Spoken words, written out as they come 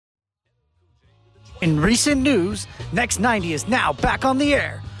In recent news, Next 90 is now back on the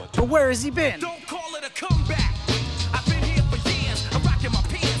air. But where has he been? Don't call it a comeback. I've been here for years. I'm rocking my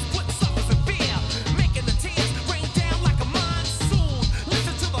pants, putting suckers in fear, making the tears rain down like a monsoon.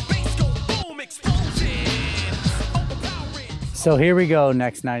 Listen to the bass go boom, explosion. Overpowering. So here we go,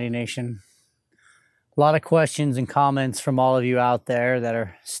 Next 90 Nation. A lot of questions and comments from all of you out there that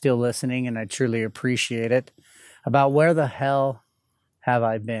are still listening, and I truly appreciate it, about where the hell have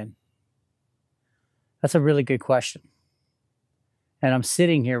I been? That's a really good question. And I'm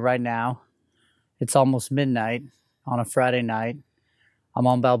sitting here right now. It's almost midnight on a Friday night. I'm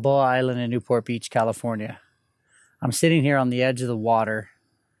on Balboa Island in Newport Beach, California. I'm sitting here on the edge of the water,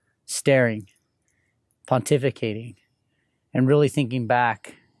 staring, pontificating, and really thinking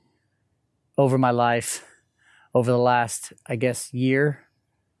back over my life over the last, I guess, year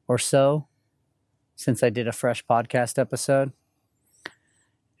or so since I did a fresh podcast episode.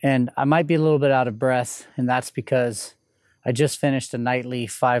 And I might be a little bit out of breath, and that's because I just finished a nightly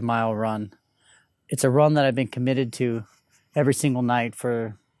 5-mile run. It's a run that I've been committed to every single night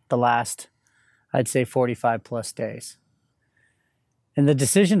for the last, I'd say, 45 plus days. And the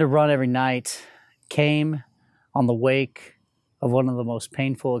decision to run every night came on the wake of one of the most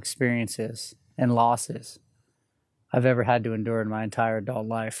painful experiences and losses I've ever had to endure in my entire adult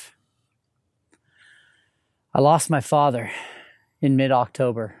life. I lost my father in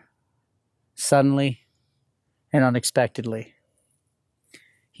mid-October, suddenly and unexpectedly.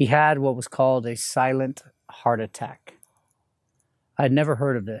 He had what was called a silent heart attack. I'd never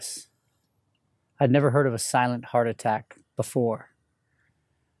heard of this. I'd never heard of a silent heart attack before.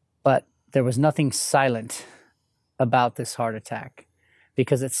 But there was nothing silent about this heart attack,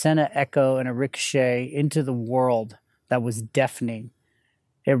 because it sent an echo and a ricochet into the world that was deafening.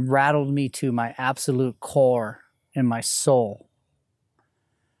 It rattled me to my absolute core and my soul.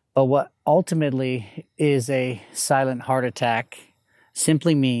 But what ultimately is a silent heart attack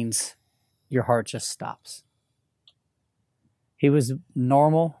simply means your heart just stops. He was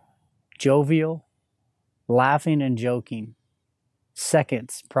normal, jovial, laughing and joking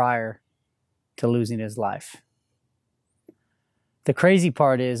seconds prior to losing his life. The crazy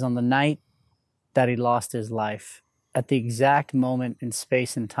part is, on the night that he lost his life, at the exact moment in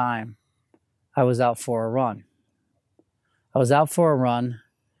space and time, I was out for a run. I was out for a run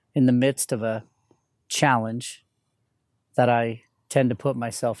in the midst of a challenge that I tend to put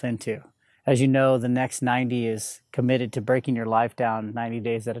myself into. As you know, the Next 90 is committed to breaking your life down 90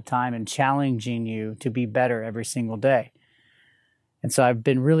 days at a time and challenging you to be better every single day. And so I've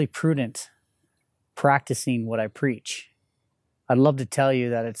been really prudent practicing what I preach. I'd love to tell you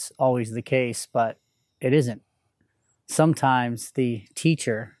that it's always the case, but it isn't. Sometimes the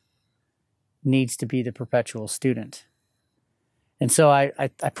teacher needs to be the perpetual student. And so I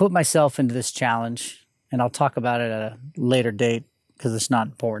put myself into this challenge, and I'll talk about it at a later date because it's not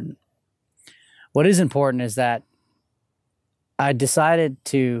important. What is important is that I decided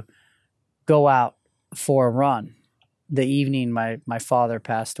to go out for a run the evening my father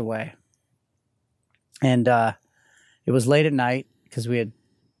passed away. And it was late at night because we had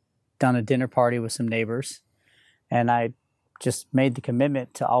done a dinner party with some neighbors. And I just made the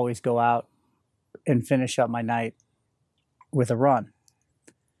commitment to always go out and finish up my night with a run.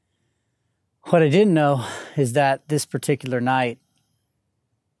 What I didn't know is that this particular night,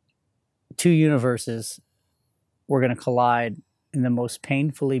 two universes were going to collide in the most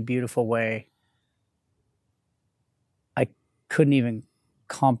painfully beautiful way I couldn't even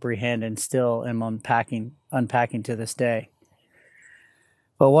comprehend, and still am unpacking to this day.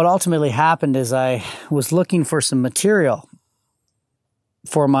 But what ultimately happened is I was looking for some material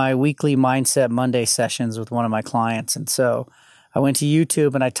for my weekly Mindset Monday sessions with one of my clients. And so I went to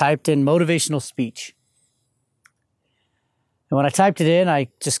YouTube and I typed in motivational speech. And when I typed it in, I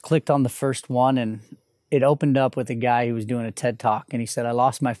just clicked on the first one, and it opened up with a guy who was doing a TED Talk. And he said, "I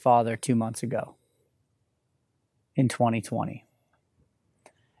lost my father 2 months ago in 2020.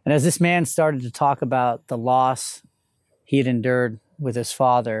 And as this man started to talk about the loss he had endured with his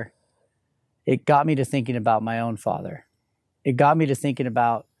father, it got me to thinking about my own father. It got me to thinking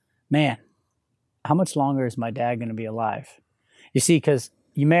about, man, how much longer is my dad going to be alive? You see, because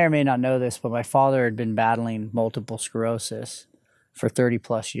you may or may not know this, but my father had been battling multiple sclerosis for 30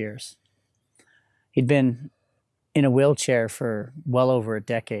 plus years. He'd been in a wheelchair for well over a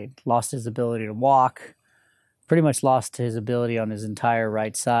decade, lost his ability to walk, pretty much lost his ability on his entire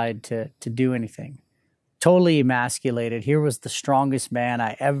right side to do anything. Totally emasculated. Here was the strongest man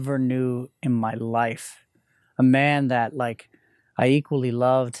I ever knew in my life. A man that, like, I equally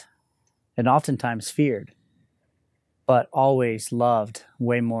loved and oftentimes feared, but always loved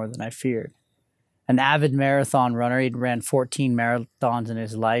way more than I feared. an avid marathon runner. He'd ran 14 marathons in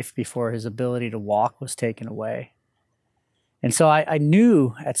his life before his ability to walk was taken away. And so I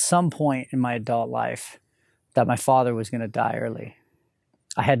knew at some point in my adult life that my father was going to die early.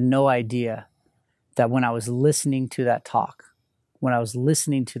 I had no idea that when I was listening to that talk, when I was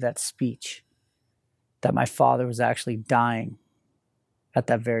listening to that speech, that my father was actually dying at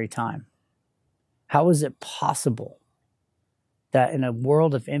that very time. How is it possible that in a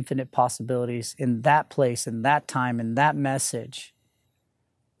world of infinite possibilities, in that place, in that time, in that message,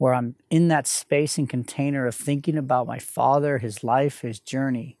 where I'm in that space and container of thinking about my father, his life, his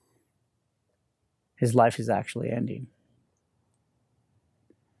journey, his life is actually ending?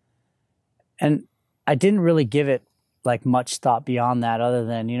 And I didn't really give it like much thought beyond that, other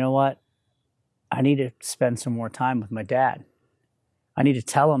than, you know what? I need to spend some more time with my dad. I need to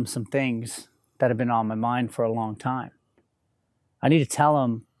tell him some things that have been on my mind for a long time. I need to tell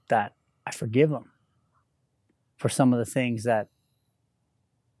him that I forgive him for some of the things that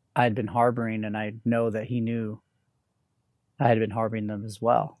I had been harboring, and I know that he knew I had been harboring them as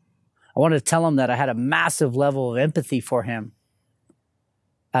well. I wanted to tell him that I had a massive level of empathy for him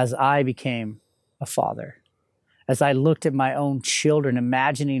as I became a father. As I looked at my own children,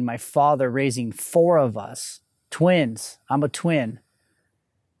 imagining my father raising 4 of us, twins. I'm a twin.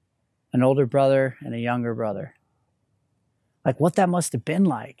 An older brother and a younger brother. Like what that must have been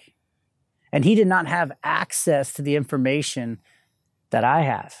like. And he did not have access to the information that I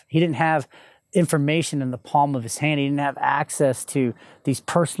have. He didn't have information in the palm of his hand. He didn't have access to these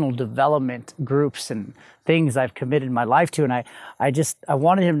personal development groups and things I've committed my life to. And I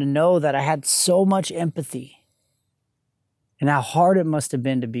wanted him to know that I had so much empathy and how hard it must have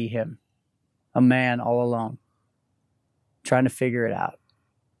been to be him, a man all alone, trying to figure it out,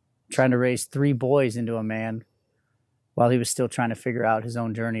 trying to raise 3 boys into a man while he was still trying to figure out his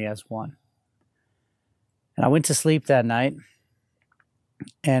own journey as one. And I went to sleep that night,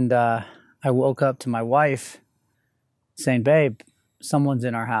 and I woke up to my wife saying, "Babe, someone's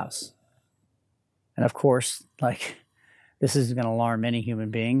in our house." And of course, like, this is going to alarm any human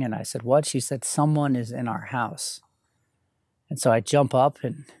being. And I said, "What?" She said, "Someone is in our house." And so I jump up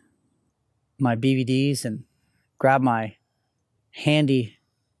and my BVDs and grab my handy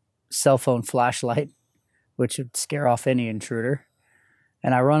cell phone flashlight, which would scare off any intruder.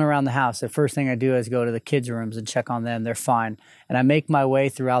 And I run around the house. The first thing I do is go to the kids' rooms and check on them. They're fine. And I make my way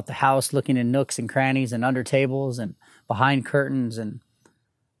throughout the house, looking in nooks and crannies and under tables and behind curtains. And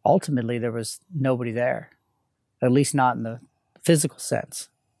ultimately, there was nobody there, at least not in the physical sense.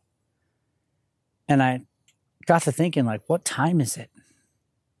 And I got to thinking, like, what time is it?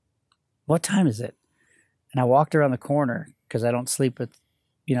 What time is it? And I walked around the corner because I don't sleep with,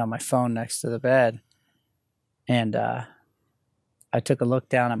 my phone next to the bed. And I took a look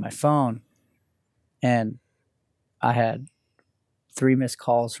down at my phone, and I had 3 missed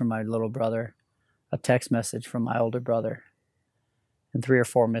calls from my little brother, a text message from my older brother, and 3 or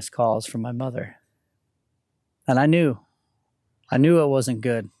 4 missed calls from my mother. And I knew it wasn't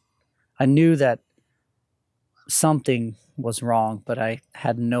good. I knew that something was wrong, but I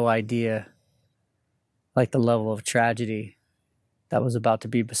had no idea, like, the level of tragedy that was about to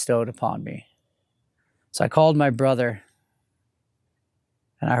be bestowed upon me. So I called my brother,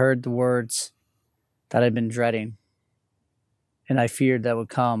 and I heard the words that I'd been dreading, and I feared that would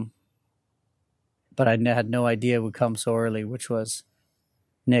come, but I had no idea it would come so early, which was,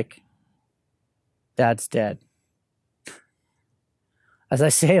 "Nick, Dad's dead." As I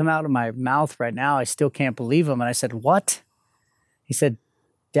say them out of my mouth right now, I still can't believe them. And I said, "What?" He said,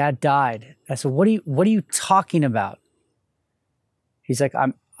 "Dad died." I said, what are you talking about?" He's like,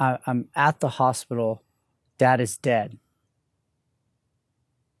 I'm at the hospital. Dad is dead."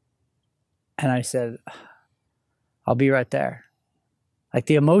 And I said, "I'll be right there." Like,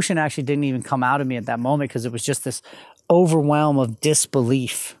 the emotion actually didn't even come out of me at that moment because it was just this overwhelm of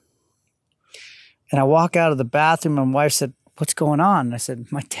disbelief. And I walk out of the bathroom, and my wife said, "What's going on?" And I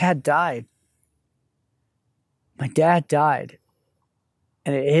said, "My dad died. My dad died."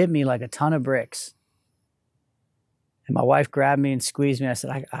 And it hit me like a ton of bricks. And my wife grabbed me and squeezed me. I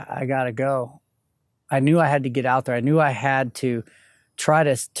said, I gotta go. I knew I had to get out there. I knew I had to try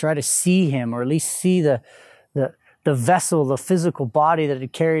to see him, or at least see the vessel, the physical body that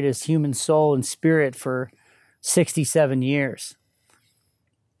had carried his human soul and spirit for 67 years.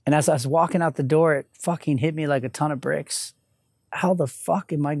 And as I was walking out the door, it fucking hit me like a ton of bricks. How the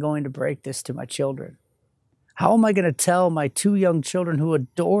fuck am I going to break this to my children? How am I going to tell my 2 young children who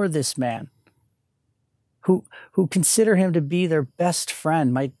adore this man, who consider him to be their best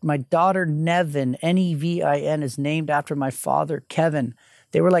friend? My daughter, Nevin, Nevin, is named after my father, Kevin,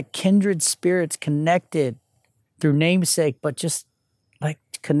 They were like kindred spirits connected through namesake, but just like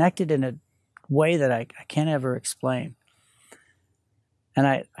connected in a way that I can't ever explain. And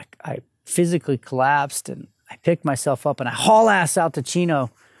I physically collapsed, and I picked myself up and I haul ass out to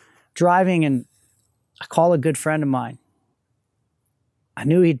Chino, driving, and I call a good friend of mine. I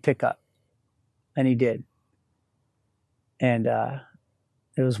knew he'd pick up, and he did. And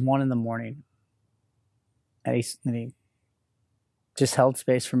it was 1 a.m, and he just held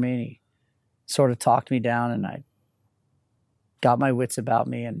space for me, and he sort of talked me down, and I got my wits about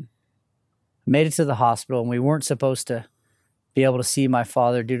me and made it to the hospital. And we weren't supposed to be able to see my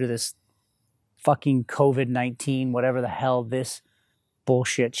father due to this fucking COVID-19, whatever the hell this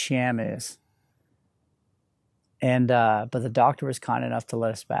bullshit sham is. And but the doctor was kind enough to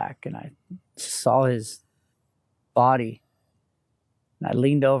let us back, and I saw his body, and I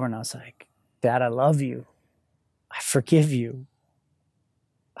leaned over and I was like, Dad, I love you. I forgive you.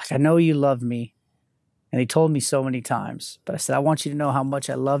 Like, I know you love me. And he told me so many times, but I said, I want you to know how much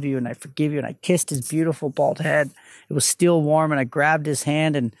I love you and I forgive you. And I kissed his beautiful bald head. It was still warm, and I grabbed his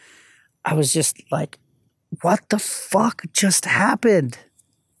hand, and I was just like, what the fuck just happened?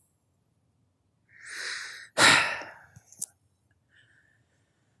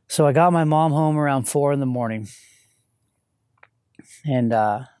 So I got my mom home around 4 a.m, and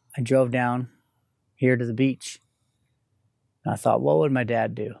I drove down here to the beach. And I thought, what would my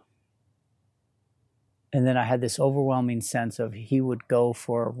dad do? And then I had this overwhelming sense of he would go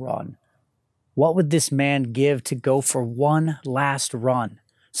for a run. What would this man give to go for one last run?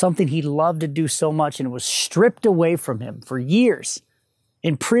 Something he loved to do so much, and it was stripped away from him for years,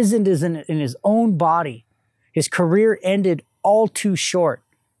 imprisoned in his own body. His career ended all too short.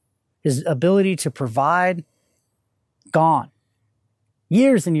 His ability to provide, gone.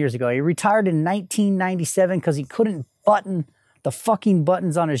 Years and years ago. He retired in 1997 because he couldn't button the fucking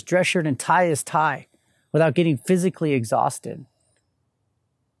buttons on his dress shirt and tie his tie without getting physically exhausted.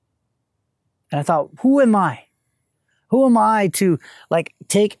 And I thought, who am I? Who am I to like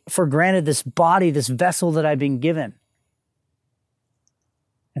take for granted this body, this vessel that I've been given?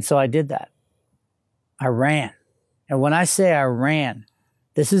 And so I did that. I ran. And when I say I ran,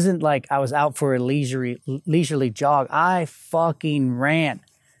 this isn't like I was out for a leisurely jog. I fucking ran.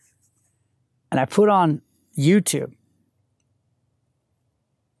 And I put on YouTube.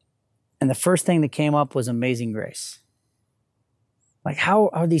 And the first thing that came up was Amazing Grace. Like, how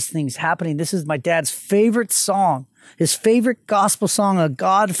are these things happening? This is my dad's favorite song, his favorite gospel song, a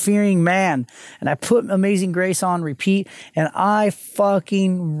God-fearing man. And I put Amazing Grace on repeat, and I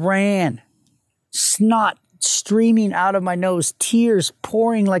fucking ran. Snot streaming out of my nose, tears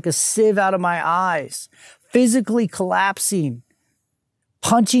pouring like a sieve out of my eyes, physically collapsing,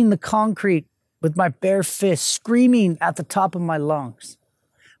 punching the concrete with my bare fist, screaming at the top of my lungs.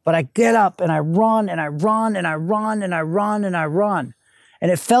 But I get up and I run and I run and I run and I run and I run.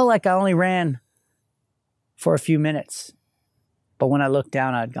 And it felt like I only ran for a few minutes. But when I looked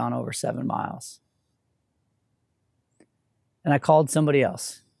down, I'd gone over 7 miles. And I called somebody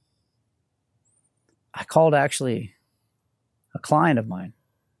else. I called actually a client of mine,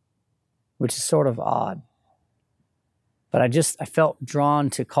 which is sort of odd. But I felt drawn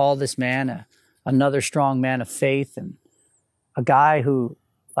to call this man another strong man of faith, and a guy who,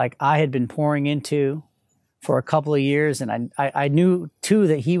 like, I had been pouring into for a couple of years, and I knew too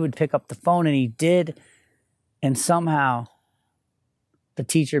that he would pick up the phone, and he did. And somehow the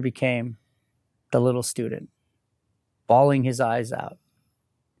teacher became the little student, bawling his eyes out.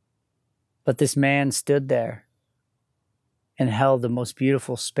 But this man stood there and held the most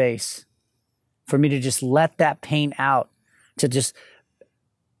beautiful space for me to just let that pain out, to just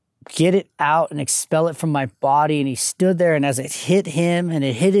get it out and expel it from my body. And he stood there, and as it hit him and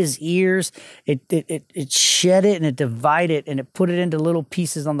it hit his ears, it shed it and it divided it and it put it into little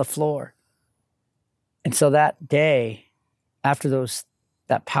pieces on the floor. And so that day, after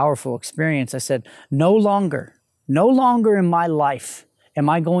that powerful experience, I said, no longer in my life am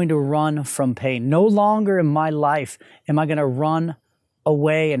I going to run from pain. No longer in my life am I going to run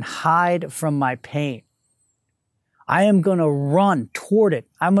away and hide from my pain. I am going to run toward it.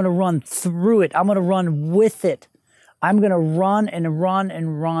 I'm going to run through it. I'm going to run with it. I'm going to run and run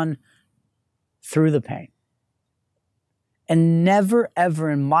and run through the pain. And never, ever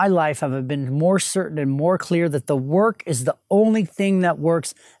in my life have I been more certain and more clear that the work is the only thing that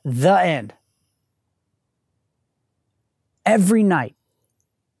works, the end. Every night,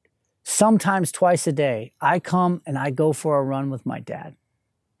 sometimes twice a day, I come and I go for a run with my dad.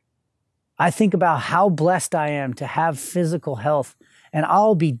 I think about how blessed I am to have physical health, and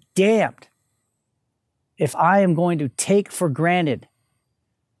I'll be damned if I am going to take for granted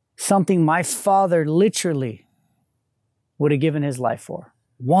something my father literally would have given his life for.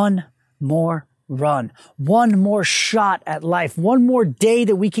 One more run, one more shot at life, one more day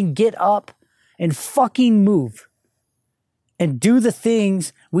that we can get up and fucking move and do the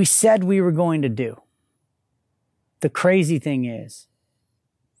things we said we were going to do. The crazy thing is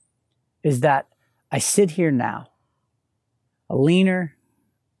that I sit here now, leaner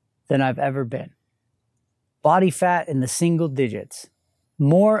than I've ever been, body fat in the single digits,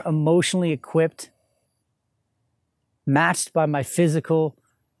 more emotionally equipped, matched by my physical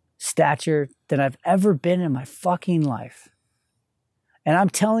stature than I've ever been in my fucking life. And I'm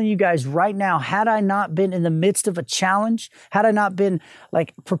telling you guys right now, had I not been in the midst of a challenge, had I not been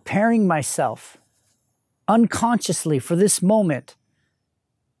like preparing myself unconsciously for this moment,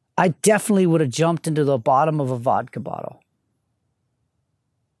 I definitely would have jumped into the bottom of a vodka bottle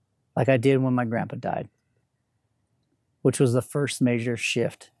like I did when my grandpa died, which was the first major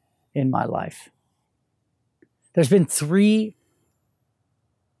shift in my life. There's been 4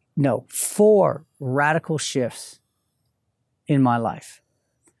 radical shifts in my life.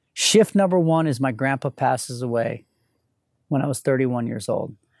 Shift number 1 is my grandpa passes away when I was 31 years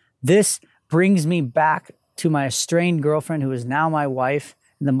old. This brings me back to my estranged girlfriend, who is now my wife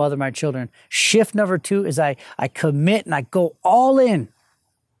and the mother of my children. Shift number 2 is I commit and I go all in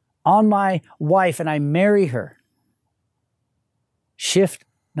on my wife and I marry her. Shift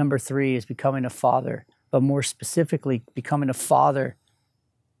number 3 is becoming a father, but more specifically, becoming a father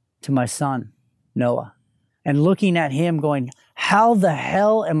to my son, Noah, and looking at him going, how the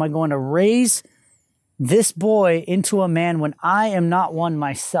hell am I going to raise this boy into a man when I am not one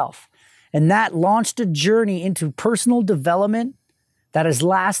myself? And that launched a journey into personal development that has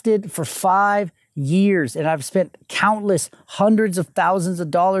lasted for 5 years. And I've spent countless hundreds of thousands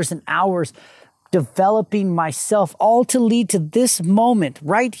of dollars and hours developing myself, all to lead to this moment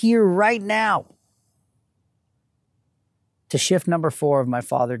right here, right now. To shift number 4 of my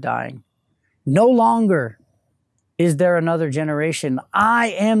father dying. No longer is there another generation. I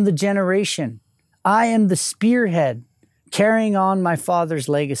am the generation. I am the spearhead carrying on my father's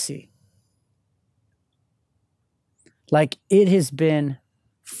legacy. Like, it has been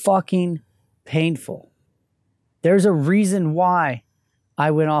fucking painful. There's a reason why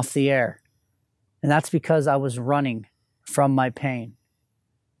I went off the air. And that's because I was running from my pain.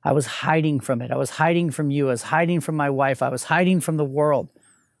 I was hiding from it. I was hiding from you. I was hiding from my wife. I was hiding from the world.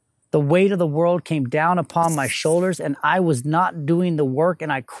 The weight of the world came down upon my shoulders and I was not doing the work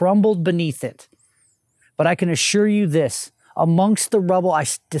and I crumbled beneath it. But I can assure you this, amongst the rubble, I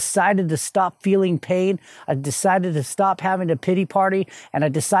decided to stop feeling pain. I decided to stop having a pity party, and I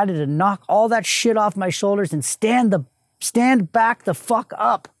decided to knock all that shit off my shoulders and stand back the fuck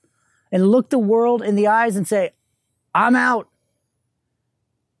up and look the world in the eyes and say, I'm out.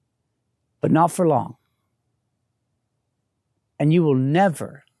 But not for long. And you will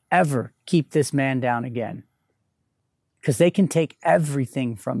never, ever keep this man down again. Because they can take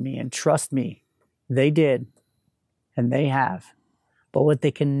everything from me, and trust me, they did, and they have. But what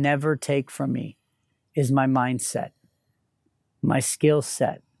they can never take from me is my mindset, my skill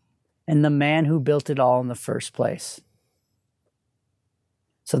set, and the man who built it all in the first place.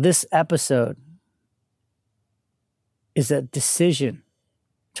 So this episode is a decision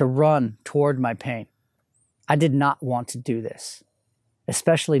to run toward my pain. I did not want to do this,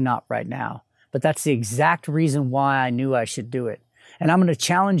 especially not right now. But that's the exact reason why I knew I should do it. And I'm going to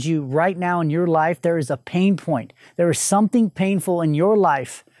challenge you right now in your life. There is a pain point. There is something painful in your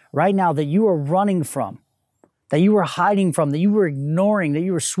life right now that you are running from, that you were hiding from, that you were ignoring, that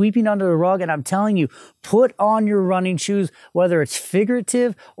you were sweeping under the rug. And I'm telling you, put on your running shoes, whether it's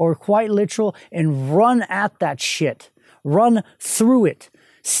figurative or quite literal, and run at that shit. Run through it.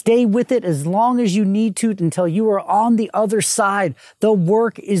 Stay with it as long as you need to until you are on the other side. The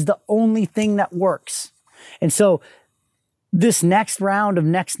work is the only thing that works. And so this next round of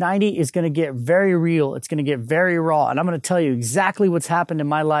Next 90 is going to get very real. It's going to get very raw. And I'm going to tell you exactly what's happened in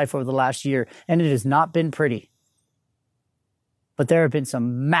my life over the last year. And it has not been pretty. But there have been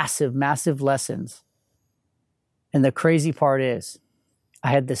some massive, massive lessons. And the crazy part is,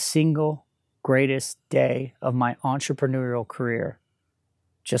 I had the single greatest day of my entrepreneurial career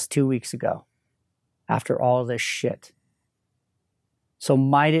just 2 weeks ago, after all this shit. So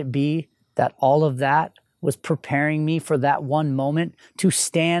might it be that all of that was preparing me for that one moment to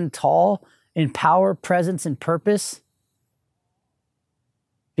stand tall in power, presence, and purpose?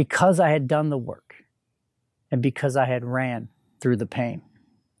 Because I had done the work and because I had ran through the pain.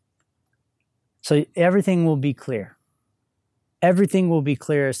 So everything will be clear. Everything will be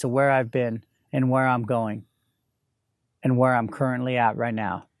clear as to where I've been and where I'm going and where I'm currently at right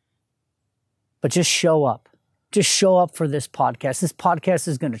now. but just show up. Just show up for this podcast. This podcast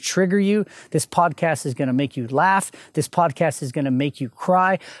is going to trigger you. This podcast is going to make you laugh. This podcast is going to make you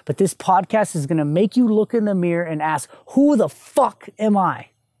cry. But this podcast is going to make you look in the mirror and ask, who the fuck am I?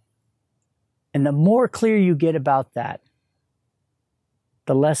 And the more clear you get about that,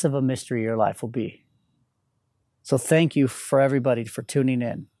 the less of a mystery your life will be. So thank you for everybody for tuning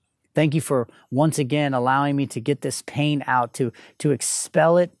in. Thank you for once again allowing me to get this pain out, to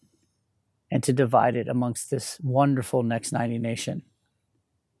expel it, and to divide it amongst this wonderful Next 90 Nation.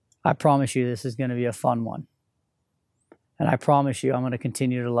 I promise you this is going to be a fun one. And I promise you I'm going to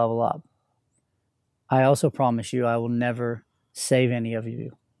continue to level up. I also promise you I will never save any of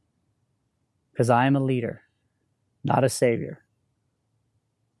you. Because I am a leader, not a savior.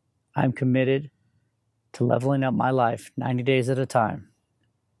 I'm committed to leveling up my life 90 days at a time.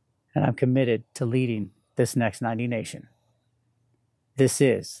 And I'm committed to leading this Next 90 Nation. This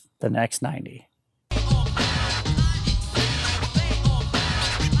is the Next 90.